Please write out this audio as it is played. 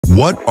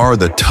What are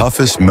the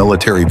toughest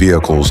military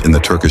vehicles in the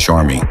Turkish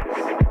Army?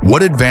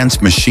 What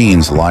advanced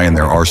machines lie in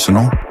their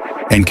arsenal?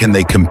 And can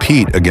they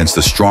compete against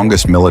the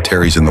strongest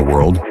militaries in the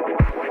world?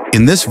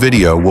 In this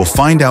video, we'll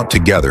find out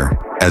together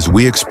as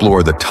we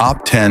explore the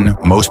top 10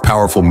 most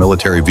powerful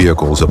military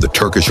vehicles of the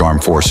Turkish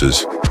Armed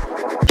Forces.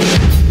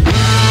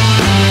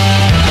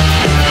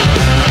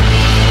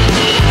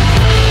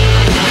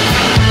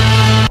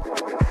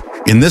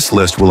 In this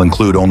list, we'll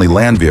include only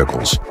land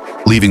vehicles,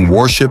 leaving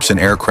warships and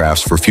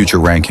aircrafts for future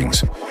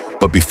rankings.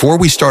 But before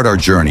we start our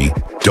journey,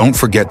 don't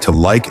forget to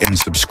like and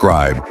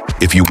subscribe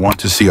if you want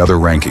to see other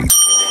rankings.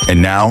 And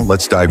now,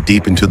 let's dive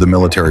deep into the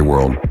military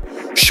world,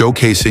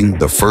 showcasing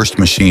the first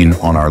machine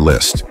on our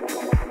list.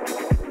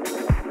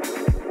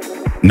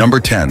 Number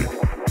 10.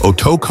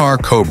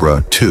 Otokar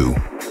Cobra II.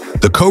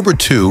 The Cobra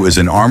II is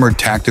an armored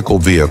tactical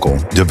vehicle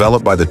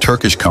developed by the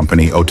Turkish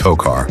company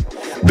Otokar,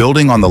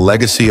 building on the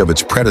legacy of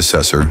its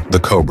predecessor, the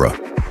Cobra.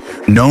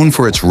 Known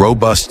for its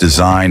robust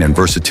design and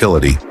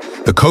versatility,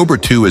 the Cobra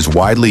II is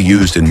widely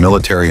used in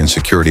military and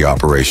security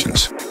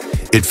operations.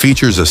 It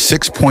features a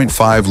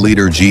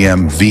 6.5-liter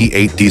GM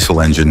V8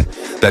 diesel engine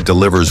that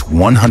delivers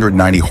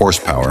 190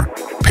 horsepower,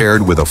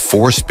 paired with a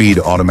 4-speed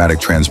automatic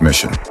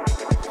transmission.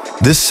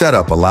 This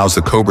setup allows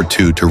the Cobra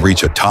II to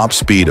reach a top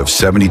speed of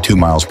 72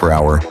 miles per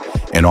hour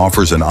and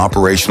offers an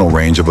operational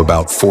range of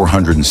about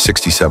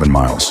 467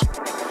 miles.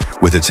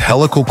 With its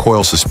helical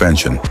coil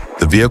suspension,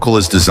 the vehicle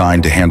is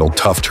designed to handle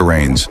tough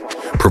terrains,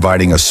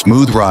 providing a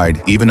smooth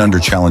ride even under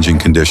challenging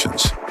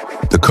conditions.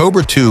 The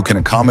Cobra II can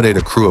accommodate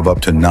a crew of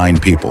up to 9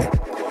 people,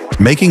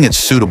 making it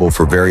suitable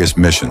for various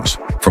missions,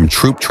 from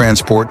troop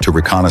transport to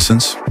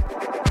reconnaissance.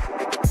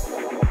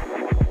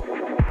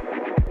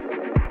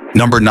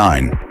 Number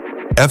 9.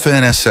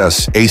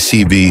 FNSS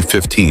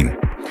ACV-15.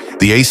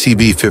 The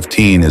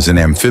ACV-15 is an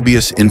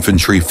amphibious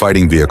infantry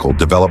fighting vehicle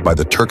developed by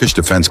the Turkish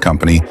defense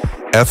company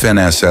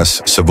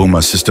FNSS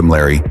Savunma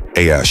Sistemleri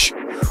AS,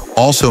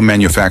 also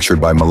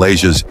manufactured by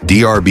Malaysia's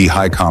DRB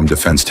Highcom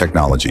Defense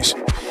Technologies.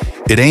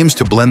 It aims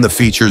to blend the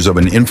features of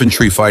an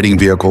infantry fighting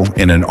vehicle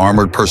in an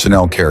armored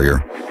personnel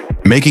carrier,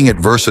 making it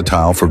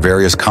versatile for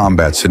various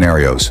combat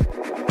scenarios.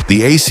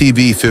 The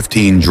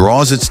ACV-15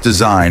 draws its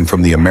design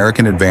from the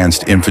American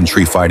Advanced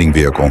Infantry Fighting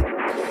Vehicle,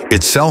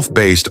 itself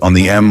based on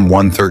the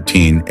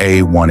M113A1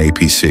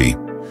 APC.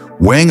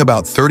 Weighing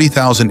about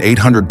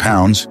 30,800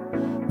 pounds,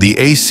 the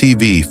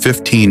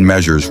ACV-15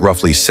 measures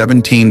roughly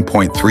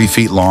 17.3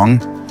 feet long,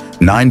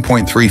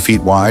 9.3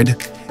 feet wide,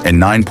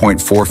 and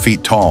 9.4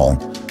 feet tall,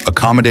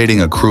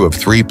 accommodating a crew of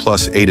 3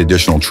 plus 8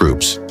 additional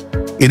troops.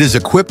 It is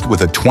equipped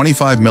with a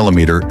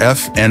 25mm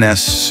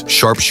FNS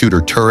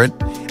sharpshooter turret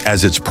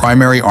as its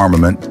primary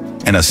armament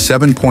and a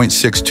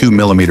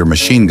 7.62mm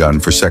machine gun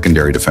for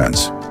secondary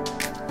defense.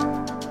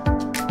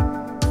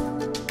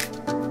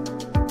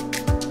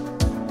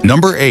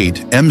 Number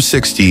 8.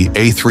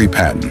 M60A3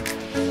 Patton.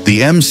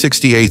 The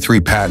M60A3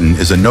 Patton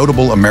is a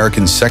notable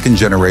American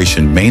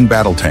second-generation main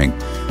battle tank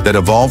that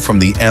evolved from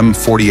the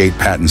M48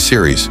 Patton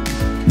series,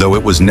 though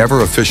it was never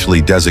officially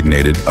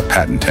designated a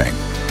Patton tank.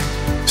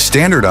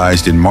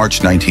 Standardized in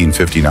March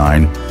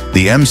 1959,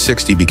 the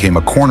M60 became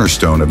a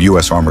cornerstone of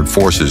U.S. Armored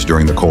Forces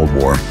during the Cold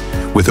War,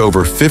 with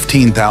over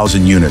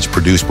 15,000 units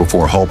produced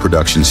before hull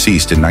production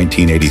ceased in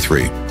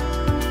 1983.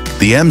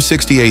 The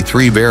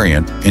M60A3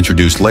 variant,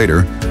 introduced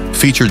later,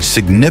 featured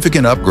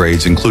significant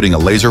upgrades including a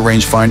laser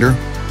rangefinder,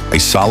 a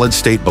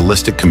solid-state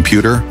ballistic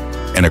computer,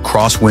 and a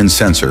crosswind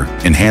sensor,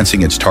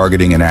 enhancing its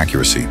targeting and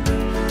accuracy.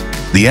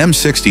 The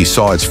M60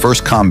 saw its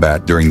first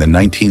combat during the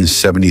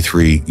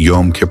 1973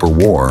 Yom Kippur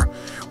War,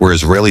 where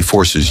Israeli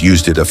forces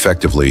used it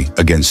effectively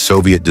against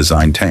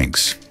Soviet-designed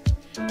tanks.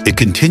 It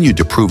continued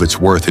to prove its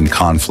worth in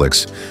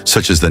conflicts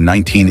such as the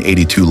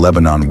 1982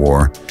 Lebanon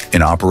War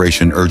and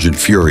Operation Urgent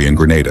Fury in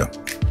Grenada.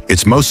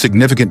 Its most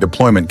significant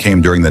deployment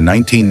came during the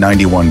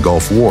 1991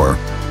 Gulf War,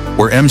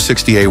 where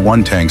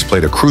M60A1 tanks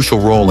played a crucial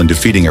role in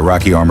defeating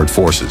Iraqi armored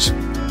forces.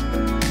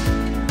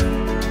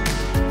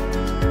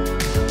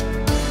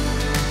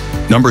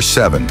 Number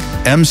 7.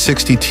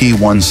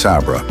 M60T1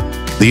 Sabra.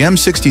 The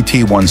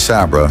M60T1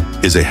 Sabra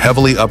is a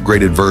heavily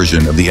upgraded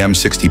version of the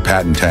M60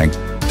 Patton tank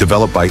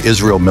developed by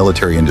Israel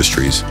Military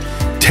Industries,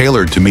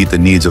 tailored to meet the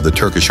needs of the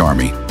Turkish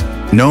Army.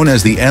 Known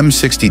as the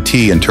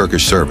M60T in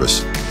Turkish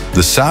service,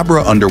 the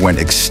Sabra underwent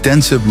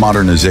extensive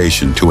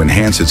modernization to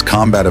enhance its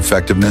combat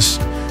effectiveness,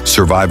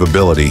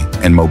 survivability,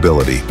 and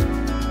mobility.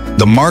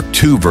 The Mark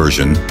II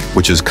version,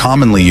 which is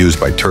commonly used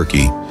by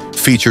Turkey,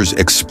 features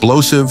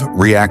explosive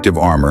reactive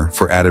armor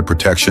for added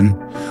protection,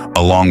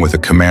 along with a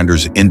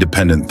commander's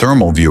independent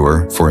thermal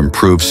viewer for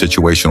improved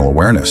situational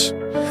awareness.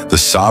 The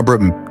Sabra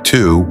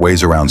II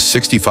weighs around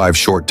 65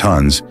 short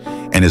tons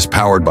and is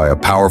powered by a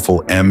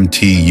powerful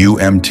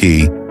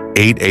MTU-MT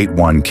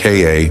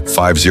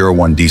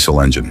 881KA501 diesel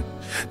engine,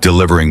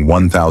 delivering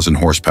 1,000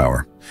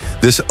 horsepower.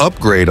 This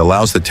upgrade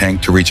allows the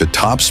tank to reach a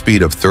top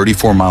speed of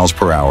 34 miles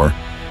per hour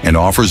and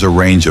offers a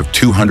range of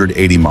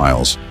 280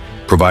 miles,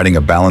 providing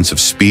a balance of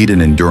speed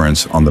and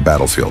endurance on the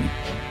battlefield.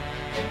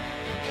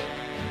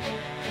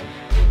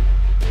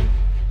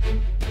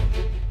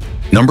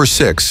 Number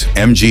 6.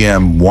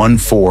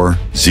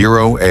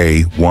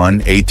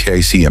 MGM-140A1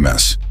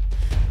 ATACMS.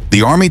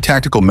 The Army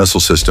Tactical Missile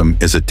System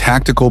is a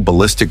tactical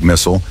ballistic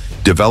missile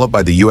developed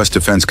by the U.S.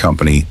 defense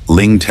company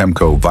Ling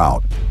Temco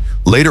Vought,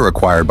 later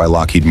acquired by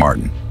Lockheed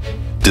Martin.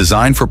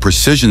 Designed for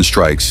precision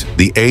strikes,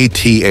 the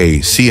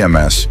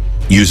ATACMS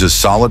uses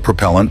solid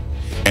propellant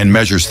and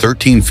measures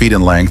 13 feet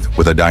in length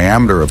with a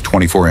diameter of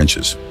 24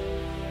 inches.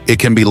 It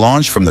can be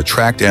launched from the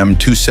tracked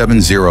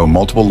M270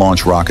 multiple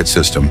launch rocket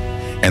system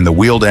and the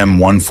wheeled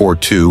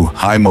M142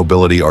 high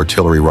mobility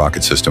artillery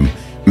rocket system,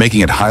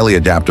 making it highly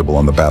adaptable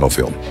on the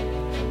battlefield.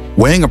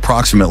 Weighing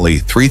approximately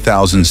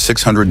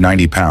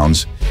 3,690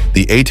 pounds,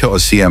 the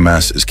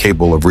ATACMS is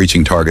capable of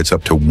reaching targets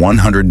up to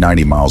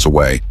 190 miles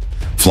away,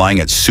 flying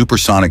at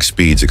supersonic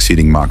speeds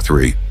exceeding Mach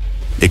 3.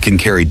 It can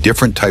carry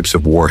different types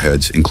of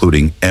warheads,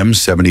 including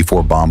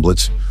M74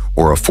 bomblets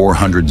or a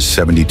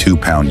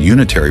 472-pound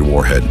unitary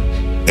warhead,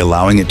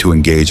 allowing it to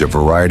engage a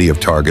variety of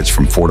targets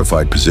from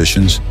fortified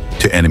positions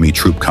to enemy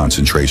troop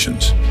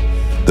concentrations.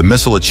 The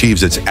missile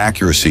achieves its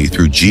accuracy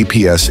through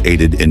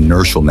GPS-aided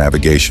inertial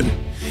navigation,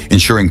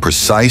 ensuring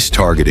precise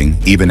targeting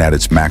even at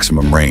its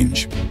maximum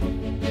range.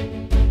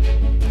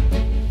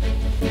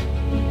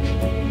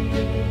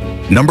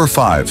 Number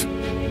 5.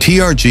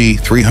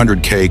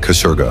 TRG-300K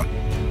Kasurga.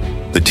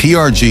 The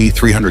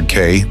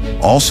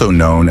TRG-300K, also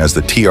known as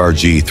the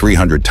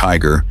TRG-300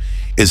 Tiger,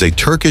 is a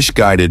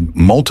Turkish-guided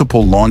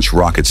multiple launch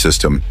rocket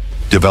system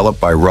developed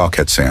by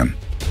Roketsan.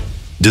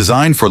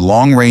 Designed for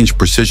long-range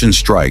precision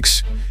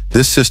strikes,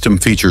 this system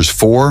features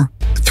 4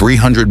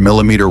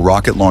 300mm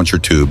rocket launcher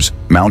tubes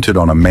mounted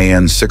on a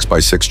MAN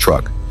 6x6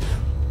 truck,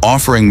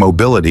 offering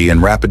mobility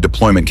and rapid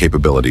deployment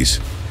capabilities.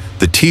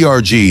 The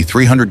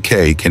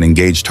TRG-300K can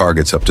engage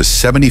targets up to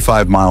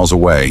 75 miles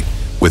away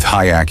with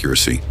high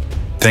accuracy,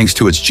 thanks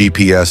to its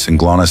GPS and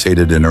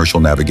GLONASS-aided inertial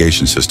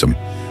navigation system,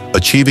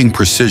 achieving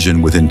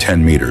precision within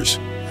 10 meters.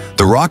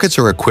 The rockets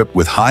are equipped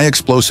with high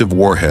explosive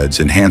warheads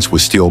enhanced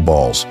with steel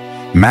balls,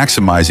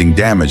 maximizing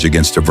damage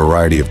against a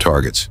variety of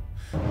targets.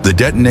 The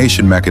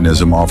detonation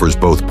mechanism offers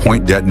both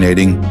point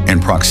detonating and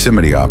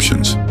proximity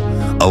options,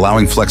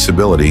 allowing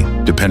flexibility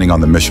depending on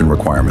the mission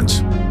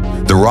requirements.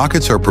 The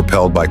rockets are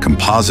propelled by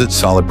composite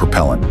solid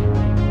propellant,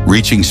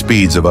 reaching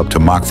speeds of up to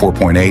Mach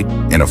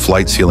 4.8 and a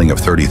flight ceiling of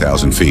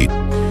 30,000 feet,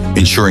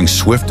 ensuring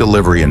swift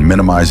delivery and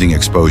minimizing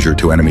exposure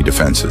to enemy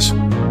defenses.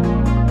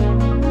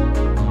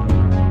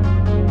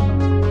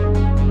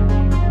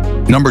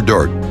 Number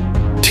Dört.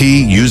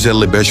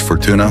 T-155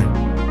 Fırtına.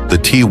 The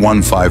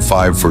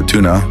T-155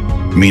 Fırtına,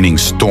 meaning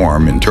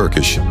storm in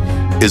Turkish,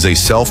 is a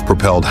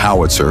self-propelled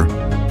howitzer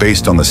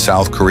based on the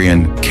South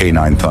Korean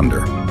K9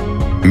 Thunder.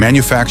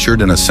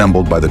 Manufactured and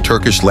assembled by the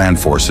Turkish Land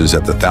Forces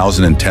at the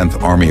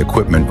 1010th Army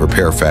Equipment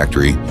Repair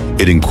Factory,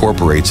 it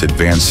incorporates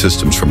advanced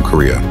systems from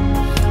Korea.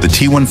 The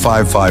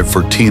T-155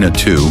 Fırtına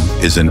II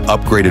is an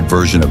upgraded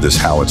version of this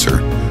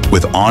howitzer,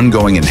 with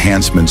ongoing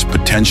enhancements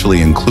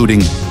potentially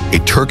including a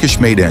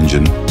Turkish-made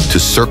engine to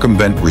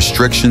circumvent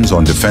restrictions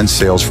on defense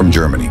sales from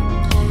Germany.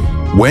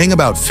 Weighing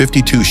about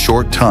 52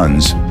 short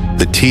tons,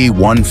 the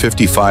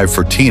T-155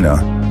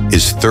 Fırtına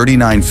is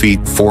 39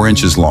 feet 4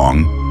 inches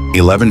long,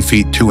 11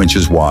 feet 2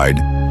 inches wide,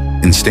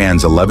 and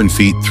stands 11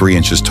 feet 3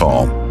 inches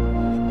tall.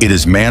 It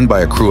is manned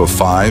by a crew of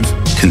 5,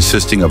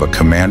 consisting of a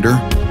commander,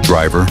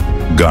 driver,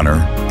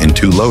 gunner, and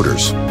 2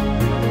 loaders.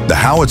 The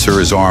howitzer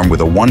is armed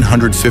with a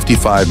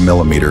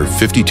 155mm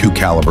 52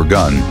 caliber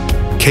gun,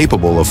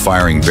 capable of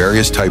firing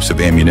various types of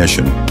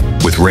ammunition,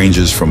 with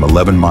ranges from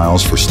 11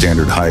 miles for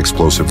standard high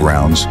explosive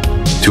rounds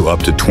to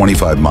up to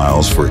 25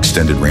 miles for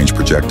extended range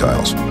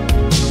projectiles.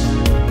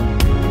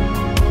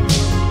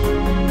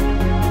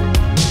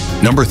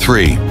 Number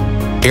 3.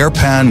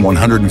 Arpan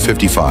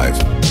 155.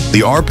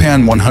 The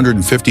Arpan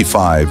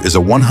 155 is a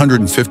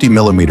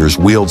 150mm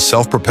wheeled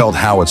self-propelled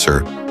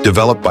howitzer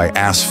developed by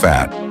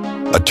ASFAT,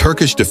 a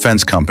Turkish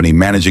defense company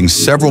managing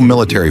several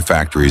military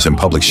factories and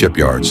public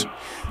shipyards.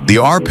 The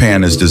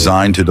Arpan is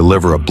designed to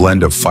deliver a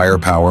blend of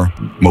firepower,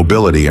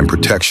 mobility, and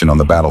protection on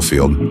the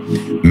battlefield,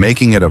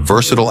 making it a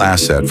versatile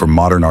asset for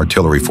modern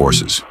artillery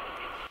forces.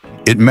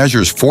 It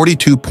measures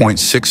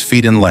 42.6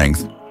 feet in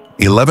length,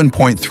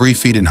 11.3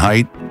 feet in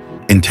height,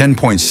 and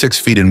 10.6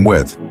 feet in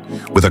width,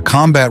 with a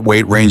combat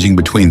weight ranging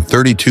between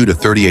 32 to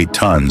 38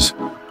 tons,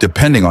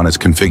 depending on its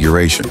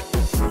configuration.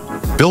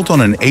 Built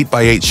on an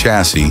 8x8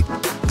 chassis,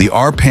 the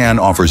Arpan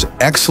offers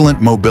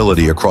excellent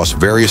mobility across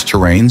various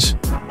terrains,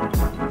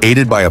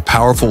 aided by a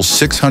powerful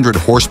 600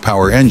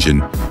 horsepower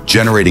engine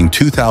generating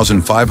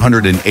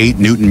 2,508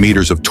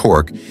 Newton-meters of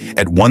torque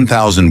at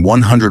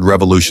 1,100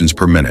 revolutions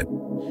per minute.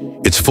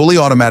 Its fully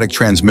automatic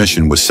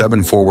transmission with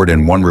 7 forward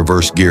and 1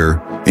 reverse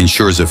gear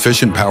ensures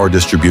efficient power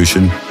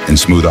distribution and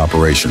smooth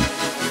operation.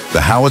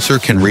 The howitzer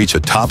can reach a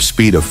top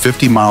speed of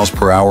 50 miles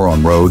per hour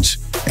on roads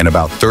and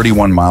about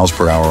 31 miles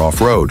per hour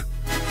off-road,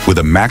 with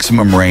a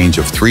maximum range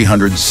of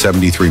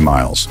 373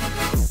 miles.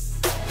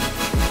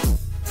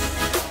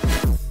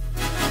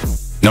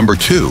 Number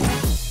 2.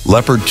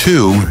 Leopard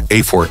 2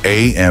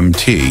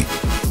 A4AMT.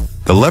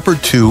 The The Leopard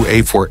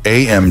 2A4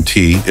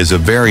 AMT is a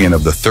variant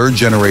of the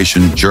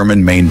third-generation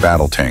German main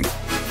battle tank.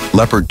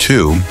 Leopard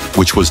 2,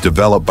 which was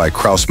developed by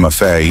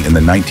Krauss-Maffei in the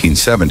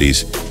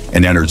 1970s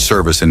and entered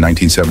service in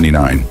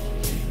 1979.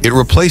 It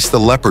replaced the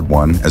Leopard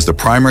 1 as the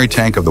primary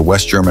tank of the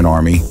West German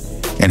Army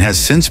and has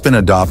since been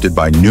adopted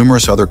by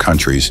numerous other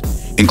countries,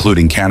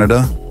 including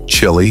Canada,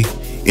 Chile,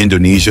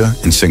 Indonesia,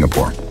 and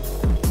Singapore.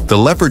 The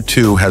Leopard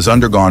 2 has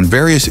undergone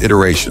various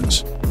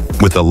iterations,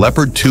 with the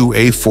Leopard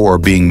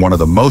 2A4 being one of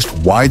the most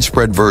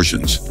widespread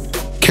versions,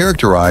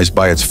 characterized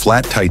by its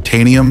flat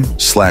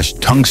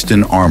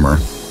titanium/tungsten armor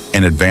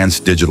and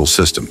advanced digital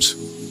systems.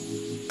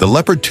 The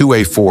Leopard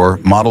 2A4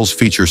 models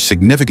feature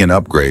significant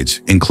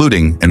upgrades,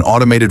 including an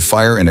automated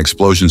fire and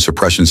explosion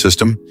suppression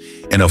system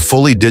and a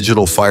fully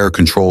digital fire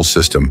control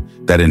system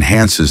that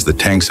enhances the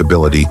tank's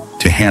ability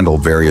to handle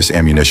various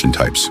ammunition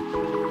types.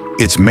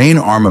 Its main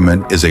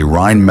armament is a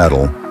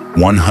Rheinmetall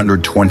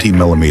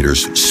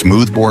 120mm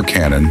smoothbore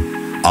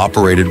cannon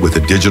operated with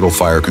a digital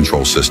fire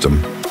control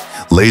system,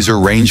 laser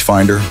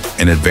rangefinder,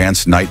 and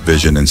advanced night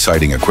vision and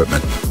sighting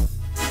equipment.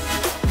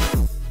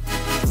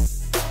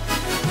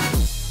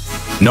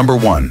 Number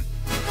 1.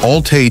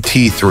 Altay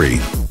T3.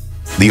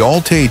 The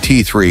Altay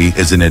T3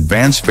 is an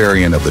advanced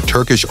variant of the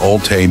Turkish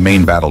Altay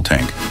main battle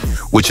tank,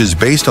 which is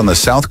based on the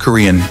South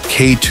Korean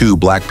K2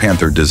 Black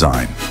Panther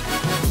design.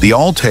 The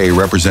Altay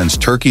represents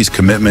Turkey's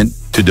commitment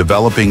to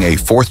developing a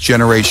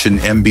fourth-generation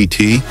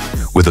MBT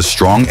with a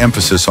strong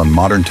emphasis on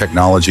modern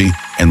technology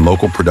and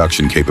local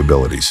production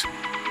capabilities.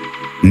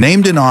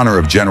 Named in honor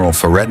of General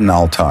Fahrettin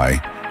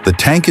Altay, the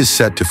tank is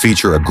set to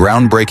feature a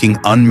groundbreaking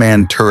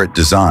unmanned turret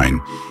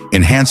design,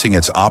 enhancing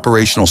its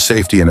operational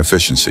safety and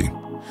efficiency.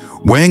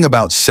 Weighing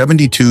about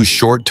 72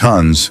 short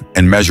tons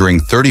and measuring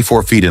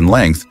 34 feet in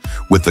length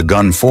with the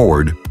gun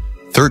forward,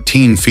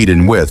 13 feet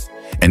in width,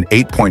 and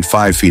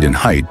 8.5 feet in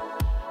height,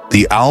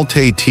 the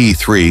Altay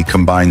T3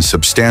 combines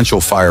substantial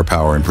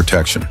firepower and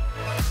protection.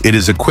 It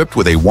is equipped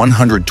with a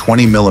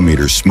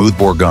 120mm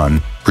smoothbore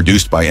gun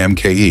produced by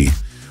MKE,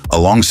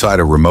 alongside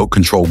a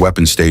remote-control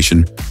weapon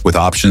station with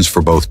options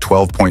for both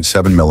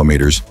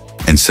 12.7mm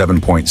and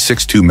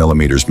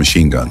 7.62mm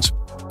machine guns.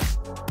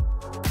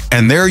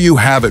 And there you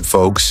have it,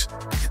 folks.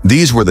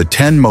 These were the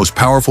 10 most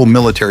powerful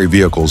military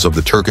vehicles of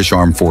the Turkish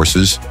Armed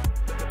Forces.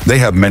 They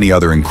have many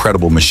other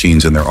incredible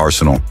machines in their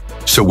arsenal.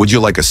 So would you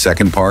like a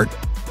second part?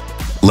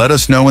 Let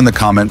us know in the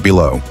comment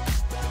below.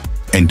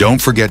 And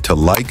don't forget to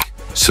like,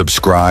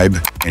 subscribe,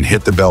 and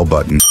hit the bell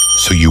button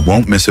so you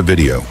won't miss a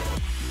video.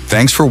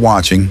 Thanks for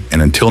watching,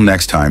 and until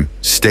next time,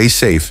 stay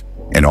safe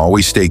and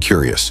always stay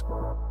curious.